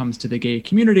are when it comes to the gay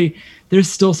community, there's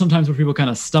still sometimes where people kind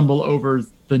of stumble over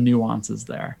the nuances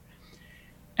there.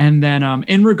 And then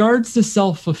in regards to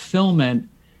self-fulfillment,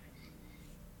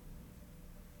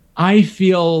 I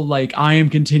feel like I am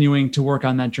continuing to work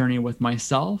on that journey with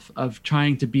myself of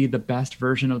trying to be the best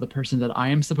version of the person that I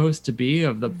am supposed to be,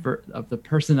 of the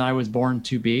person that I was born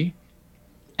to be.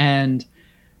 And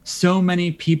so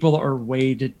many people are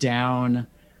weighed down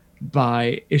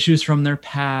by issues from their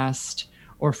past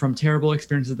or from terrible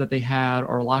experiences that they had,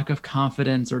 or lack of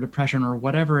confidence or depression or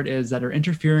whatever it is that are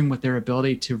interfering with their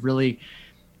ability to really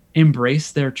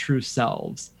embrace their true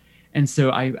selves. And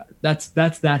so that's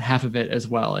that half of it as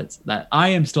well. It's that I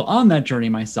am still on that journey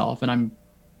myself, and I'm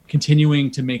continuing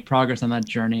to make progress on that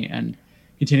journey and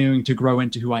continuing to grow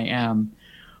into who I am.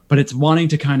 But it's wanting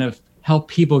to kind of help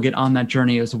people get on that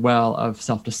journey as well of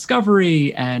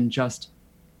self-discovery and just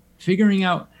figuring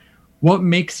out what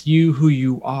makes you who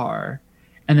you are,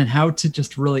 and then how to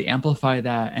just really amplify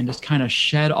that and just kind of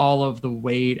shed all of the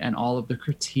weight and all of the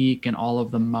critique and all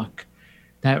of the muck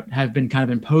that have been kind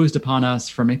of imposed upon us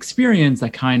from experience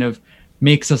that kind of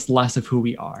makes us less of who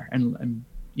we are, and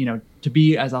to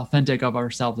be as authentic of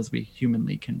ourselves as we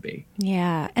humanly can be.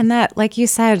 Yeah. And that, like you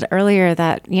said earlier,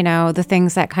 that, the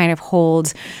things that kind of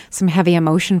hold some heavy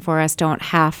emotion for us don't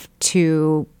have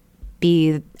to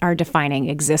be our defining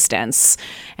existence,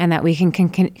 and that we can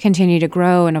continue to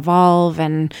grow and evolve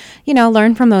and,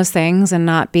 learn from those things and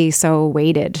not be so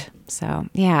weighted. So,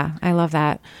 yeah, I love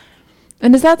that.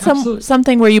 And is that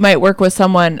something where you might work with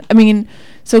someone? I mean,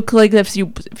 so like if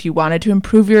you wanted to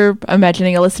improve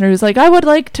imagining a listener who's like, I would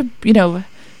like to,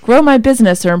 grow my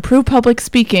business or improve public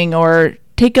speaking or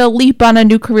take a leap on a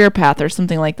new career path or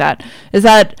something like that. Is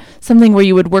that something where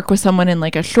you would work with someone in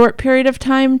like a short period of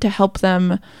time to help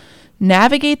them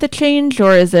navigate the change,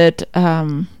 or is it,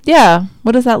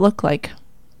 what does that look like?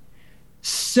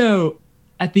 So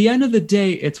at the end of the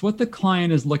day, it's what the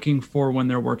client is looking for when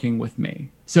they're working with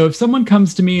me. So if someone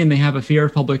comes to me and they have a fear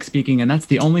of public speaking and that's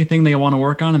the only thing they want to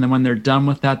work on, and then when they're done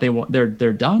with that,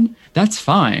 they're done, that's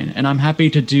fine. And I'm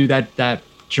happy to do that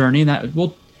journey. That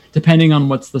will, depending on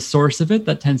what's the source of it,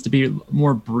 that tends to be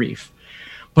more brief.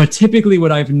 But typically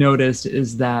what I've noticed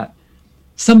is that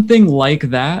something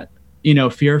like that,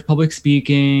 fear of public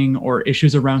speaking or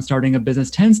issues around starting a business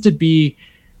tends to be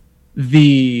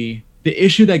the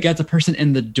issue that gets a person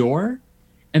in the door,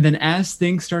 and then as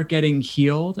things start getting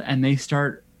healed and they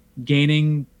start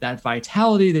gaining that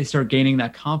vitality, they start gaining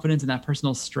that confidence and that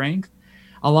personal strength,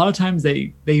 a lot of times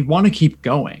they want to keep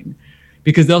going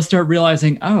because they'll start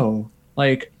realizing, oh,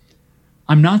 like,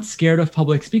 I'm not scared of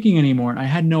public speaking anymore. And I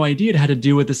had no idea it had to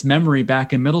do with this memory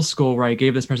back in middle school where I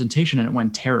gave this presentation and it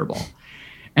went terrible.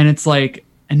 And it's like,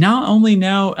 and not only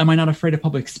now am I not afraid of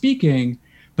public speaking,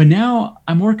 but now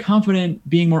I'm more confident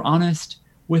being more honest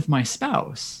with my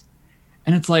spouse.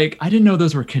 And it's like, I didn't know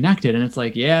those were connected. And it's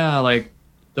like, yeah, like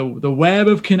the web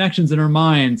of connections in our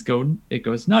minds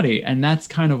goes nutty. And that's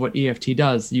kind of what EFT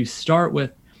does. You start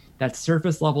with that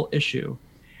surface level issue.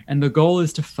 And the goal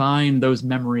is to find those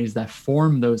memories that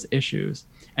form those issues.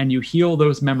 And you heal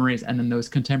those memories, and then those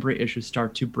contemporary issues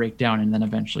start to break down and then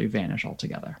eventually vanish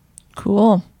altogether.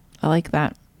 Cool. I like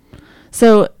that.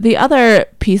 So the other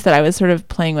piece that I was sort of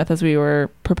playing with as we were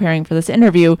preparing for this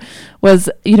interview was,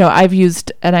 I've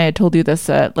used, and I had told you this,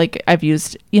 I've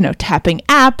used, tapping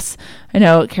apps. I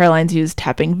know Caroline's used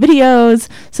tapping videos.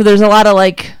 So there's a lot of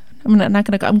I'm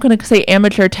going to say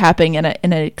amateur tapping in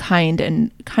a kind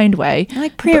way.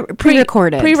 Like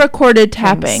pre-recorded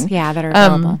tapping. Things, yeah, that are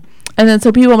available. And then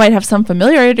so people might have some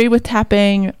familiarity with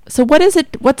tapping. So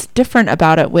what's different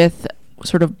about it with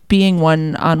sort of being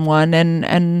one-on-one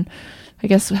and I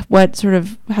guess how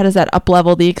does that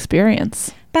up-level the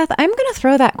experience? Beth, I'm going to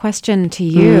throw that question to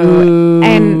you. Ooh.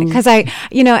 And because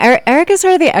Eric is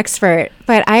sort of the expert,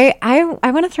 but I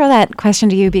want to throw that question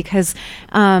to you because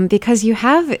you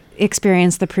have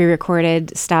experienced the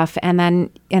pre-recorded stuff and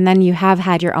then you have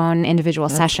had your own individual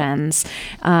sessions.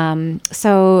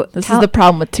 So this is the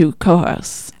problem with two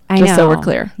co-hosts. Just so we're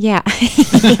clear. Yeah.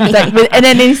 And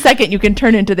then in a second, you can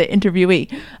turn into the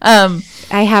interviewee.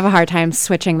 I have a hard time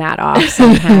switching that off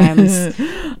sometimes.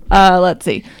 Let's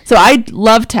see. So I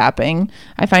love tapping.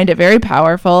 I find it very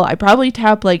powerful. I probably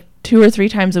tap 2 or 3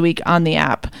 times a week on the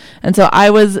app. And so I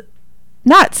was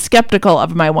not skeptical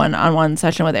of my one-on-one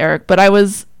session with Eric, but I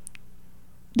was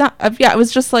not, it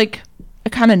was just I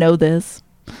kind of know this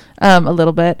a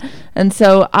little bit. And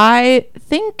so I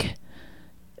think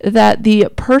that the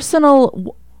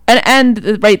personal and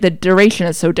the duration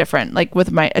is so different. Like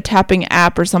with a tapping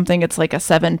app or something, it's like a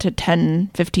 7 to 10,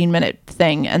 15 minute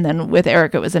thing. And then with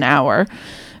Eric, it was an hour.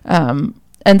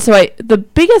 And so the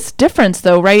biggest difference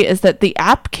though, right, is that the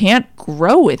app can't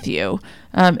grow with you.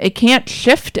 It can't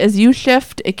shift as you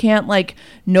shift. It can't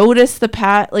notice the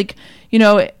path.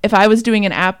 If I was doing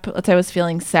an app, let's say I was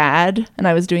feeling sad and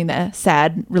I was doing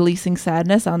the releasing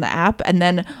sadness on the app. And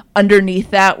then underneath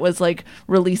that was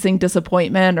releasing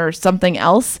disappointment or something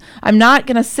else. I'm not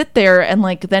going to sit there and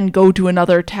then go to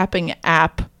another tapping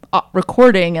app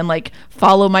recording and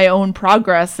follow my own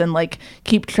progress and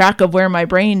keep track of where my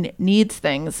brain needs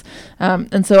things.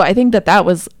 And so I think that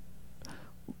was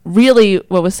really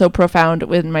what was so profound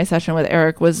with my session with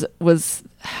Eric was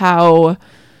how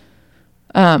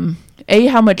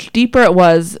how much deeper it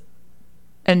was,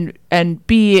 and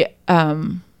B,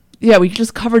 we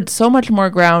just covered so much more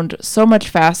ground, so much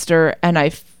faster, and I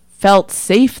felt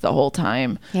safe the whole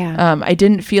time. Yeah. I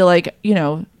didn't feel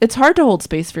it's hard to hold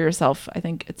space for yourself. I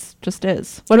think it's just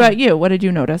is. What about you? What did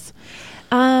you notice?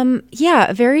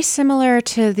 Very similar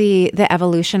to the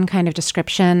evolution kind of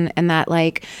description, and that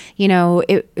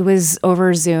it was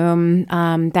over Zoom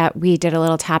that we did a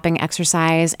little tapping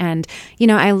exercise, and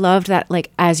I loved that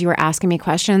as you were asking me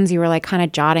questions, you were kind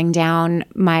of jotting down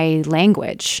my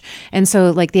language, and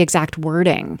so the exact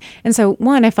wording, and so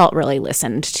one, I felt really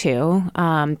listened to.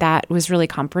 That was really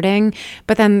comforting.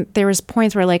 But then there was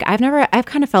points where I've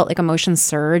kind of felt emotions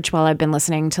surge while I've been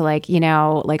listening to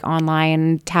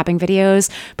online tapping videos.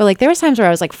 But there was times where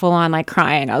I was full on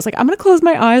crying. I was I'm going to close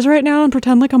my eyes right now and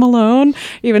pretend I'm alone,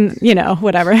 even,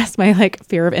 whatever. It's my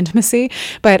fear of intimacy.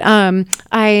 But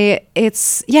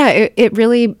it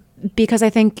really, because I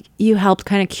think you helped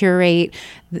kind of curate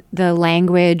the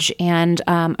language and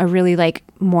a really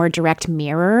more direct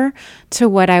mirror to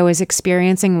what I was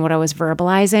experiencing, what I was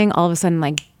verbalizing. All of a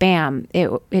sudden, bam,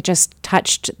 it just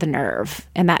touched the nerve.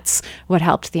 And that's what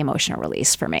helped the emotional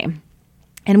release for me.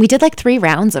 And we did 3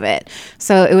 rounds of it.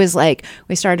 So it was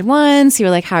we started once, you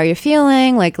were how are you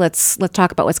feeling? Let's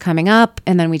talk about what's coming up.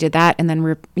 And then we did that and then,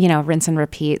 rinse and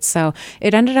repeat. So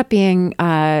it ended up being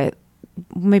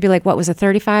maybe what was a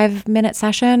 35-minute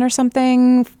session or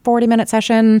something, 40-minute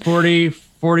session?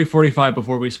 45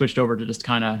 before we switched over to just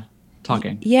kind of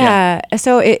talking. Yeah.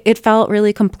 So it felt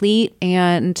really complete.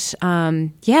 And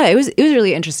it was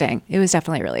really interesting. It was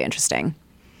definitely really interesting.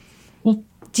 Well,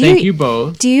 thank you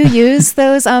both. Do you use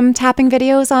those tapping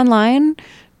videos online?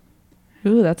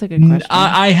 Ooh, that's a good question.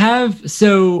 I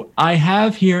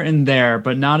have here and there,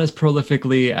 but not as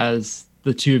prolifically as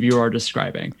the two of you are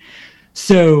describing.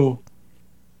 So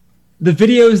the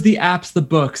videos, the apps, the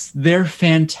books, they're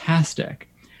fantastic,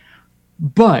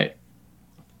 but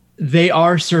they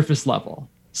are surface level.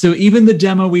 So even the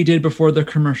demo we did before the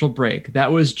commercial break,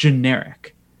 that was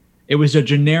generic. It was a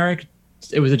generic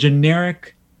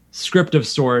script of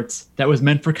sorts that was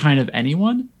meant for kind of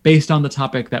anyone based on the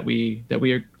topic that we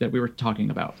were talking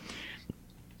about.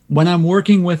 When I'm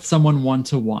working with someone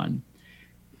one-to-one,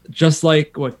 just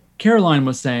like what Caroline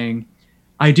was saying,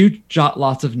 I do jot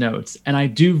lots of notes, and I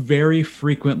do very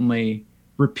frequently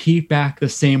repeat back the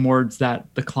same words that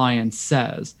the client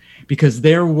says, because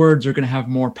their words are going to have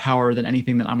more power than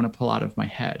anything that I'm going to pull out of my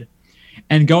head.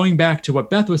 And going back to what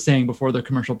Beth was saying before the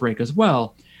commercial break as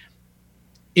well,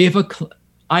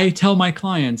 I tell my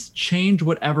clients, change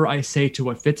whatever I say to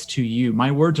what fits to you.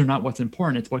 My words are not what's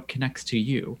important, it's what connects to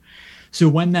you. So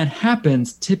when that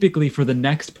happens, typically for the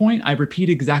next point, I repeat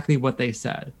exactly what they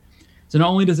said. So not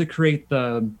only does it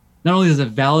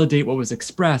validate what was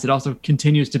expressed, it also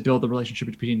continues to build the relationship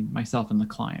between myself and the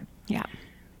client. Yeah.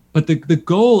 But the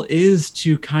goal is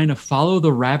to kind of follow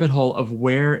the rabbit hole of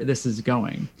where this is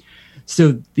going.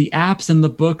 So the apps and the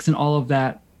books and all of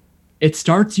that, it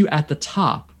starts you at the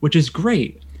top, which is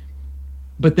great.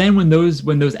 But then when those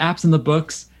apps and the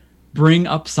books bring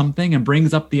up something and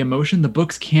brings up the emotion, the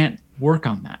books can't work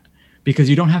on that because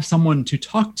you don't have someone to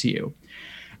talk to you.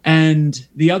 And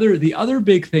the other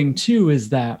big thing too is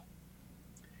that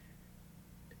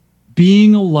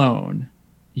being alone,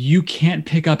 you can't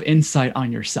pick up insight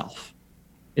on yourself.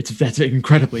 That's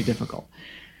incredibly difficult.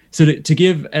 So to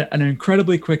give an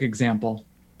incredibly quick example,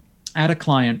 I had a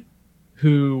client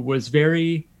who was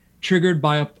very triggered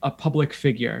by a public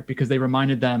figure because they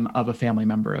reminded them of a family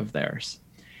member of theirs.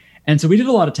 And so we did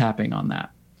a lot of tapping on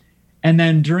that. And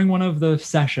then during one of the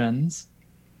sessions,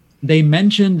 they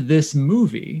mentioned this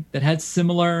movie that had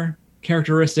similar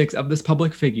characteristics of this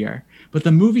public figure, but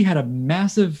the movie had a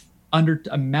massive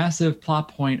plot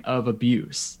point of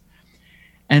abuse.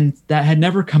 And that had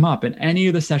never come up in any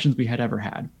of the sessions we had ever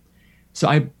had. So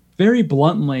I very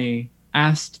bluntly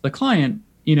asked the client,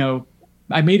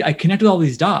 I connected all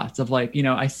these dots of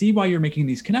I see why you're making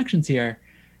these connections here,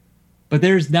 but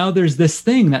there's this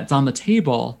thing that's on the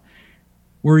table.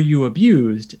 Were you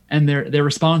abused? And their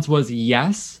response was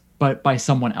yes, but by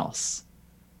someone else.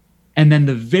 And then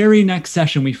the very next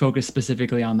session, we focused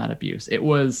specifically on that abuse. It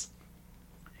was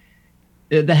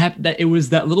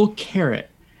that little carrot.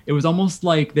 It was almost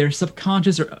like their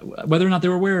subconscious, or whether or not they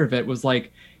were aware of it, was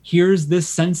like, here's this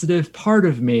sensitive part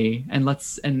of me, and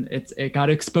it got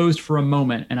exposed for a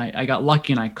moment, and I got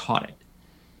lucky and I caught it.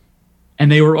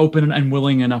 And they were open and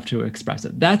willing enough to express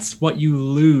it. That's what you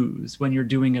lose when you're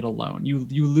doing it alone.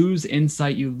 You lose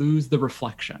insight, you lose the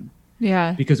reflection.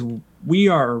 Yeah. Because we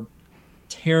are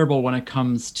terrible when it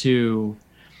comes to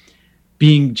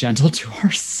being gentle to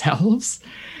ourselves,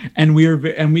 and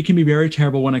we can be very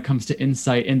terrible when it comes to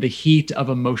insight in the heat of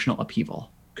emotional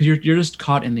upheaval, because you're just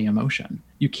caught in the emotion.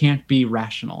 You can't be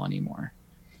rational anymore,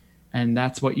 and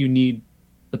that's what you need,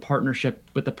 the partnership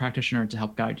with the practitioner to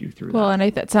help guide you through. Well, and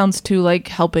that sounds too like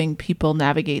helping people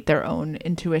navigate their own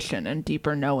intuition and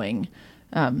deeper knowing,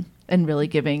 and really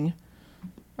giving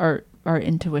our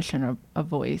intuition a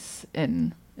voice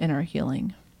in our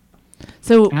healing.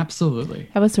 So absolutely,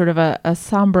 that was sort of a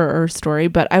somber story,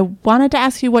 but I wanted to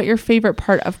ask you what your favorite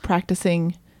part of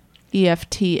practicing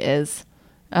EFT is.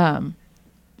 I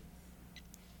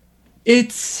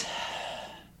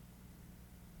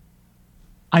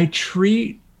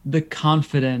treat the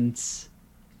confidence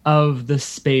of the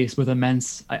space with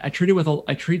I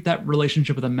treat that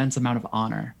relationship with immense amount of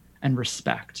honor and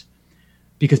respect,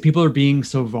 because people are being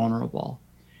so vulnerable,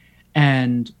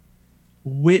 and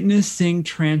witnessing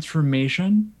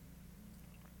transformation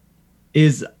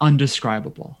is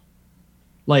undescribable.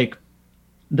 Like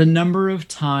the number of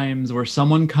times where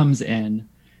someone comes in,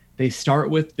 they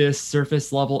start with this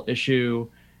surface level issue.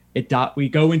 We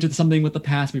go into something with the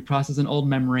past, we process an old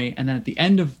memory, and then at the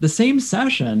end of the same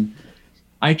session,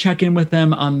 I check in with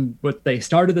them on what they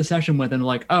started the session with, and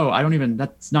like, oh,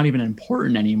 that's not even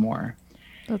important anymore.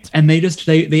 And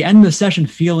they end the session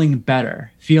feeling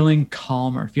better, feeling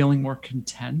calmer, feeling more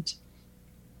content.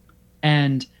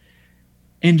 And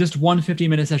in just one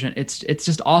 50-minute session, it's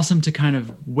just awesome to kind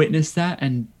of witness that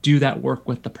and do that work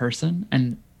with the person,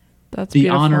 and that's the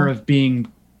beautiful. honor of being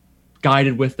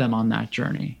guided with them on that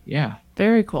journey. Yeah.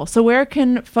 Very cool. So where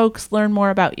can folks learn more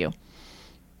about you?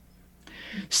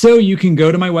 So you can go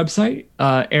to my website,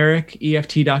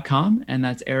 ericeft.com, and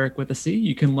that's Eric with a C.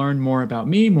 You can learn more about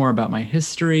me, more about my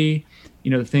history,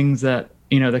 the things that,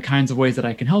 the kinds of ways that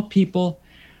I can help people.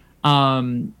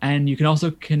 And you can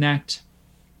also connect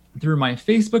through my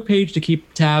Facebook page to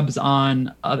keep tabs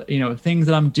on, things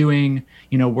that I'm doing,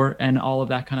 work and all of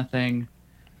that kind of thing.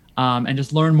 And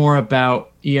just learn more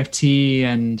about EFT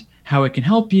and how it can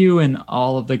help you and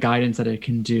all of the guidance that it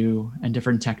can do and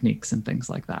different techniques and things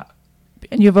like that.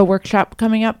 And you have a workshop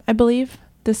coming up, I believe,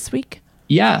 this week?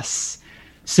 Yes.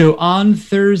 So on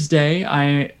Thursday,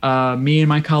 me and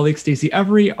my colleague Stacey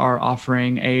Every are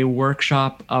offering a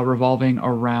workshop revolving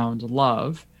around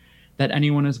love that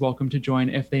anyone is welcome to join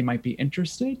if they might be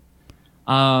interested.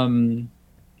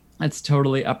 It's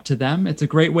totally up to them. It's a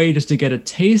great way just to get a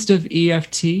taste of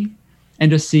EFT and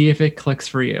to see if it clicks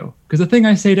for you. Because the thing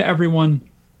I say to everyone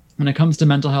when it comes to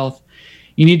mental health,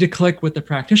 you need to click with the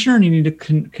practitioner and you need to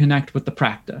connect with the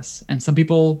practice. And some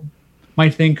people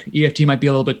might think EFT might be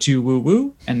a little bit too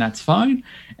woo-woo, and that's fine.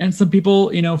 And some people,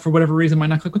 for whatever reason, might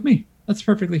not click with me. That's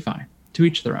perfectly fine. To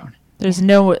each their own. There's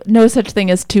no such thing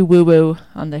as too woo-woo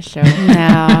on this show.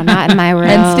 No, not in my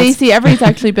world. And Stacey Every's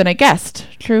actually been a guest.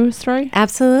 True story?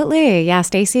 Absolutely. Yeah,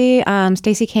 Stacey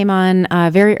came on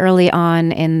very early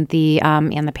on in the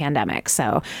pandemic.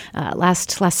 So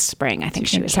last spring, I think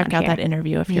she was check out that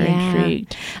interview if you're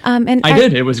intrigued. And I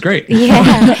did. It was great.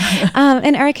 Yeah.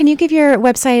 And Eric, can you give your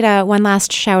website one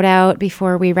last shout out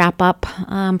before we wrap up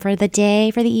for the day,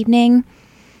 for the evening?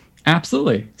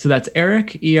 Absolutely. So that's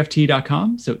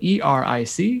ericeft.com. So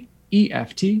ERICEFT.com.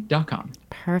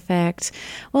 Perfect.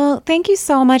 Well, thank you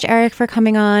so much, Eric, for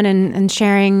coming on and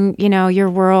sharing, your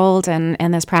world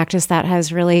and this practice that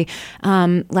has really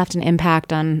left an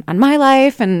impact on my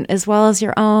life and as well as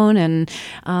your own. And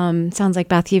sounds like,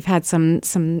 Beth, you've had some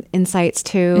insights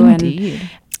too. Indeed.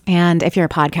 And if you're a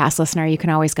podcast listener, you can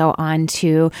always go on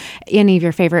to any of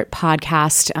your favorite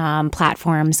podcast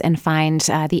platforms and find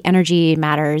the Energy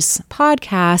Matters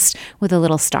podcast with a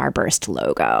little starburst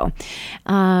logo.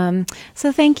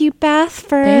 So thank you, Beth,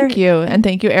 for... Thank you. And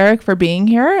thank you, Eric, for being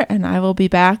here. And I will be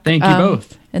back. Thank you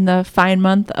both. In the fine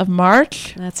month of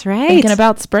March. That's right. Thinking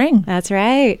about spring. That's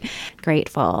right.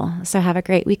 Grateful. So have a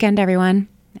great weekend, everyone,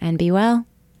 and be well.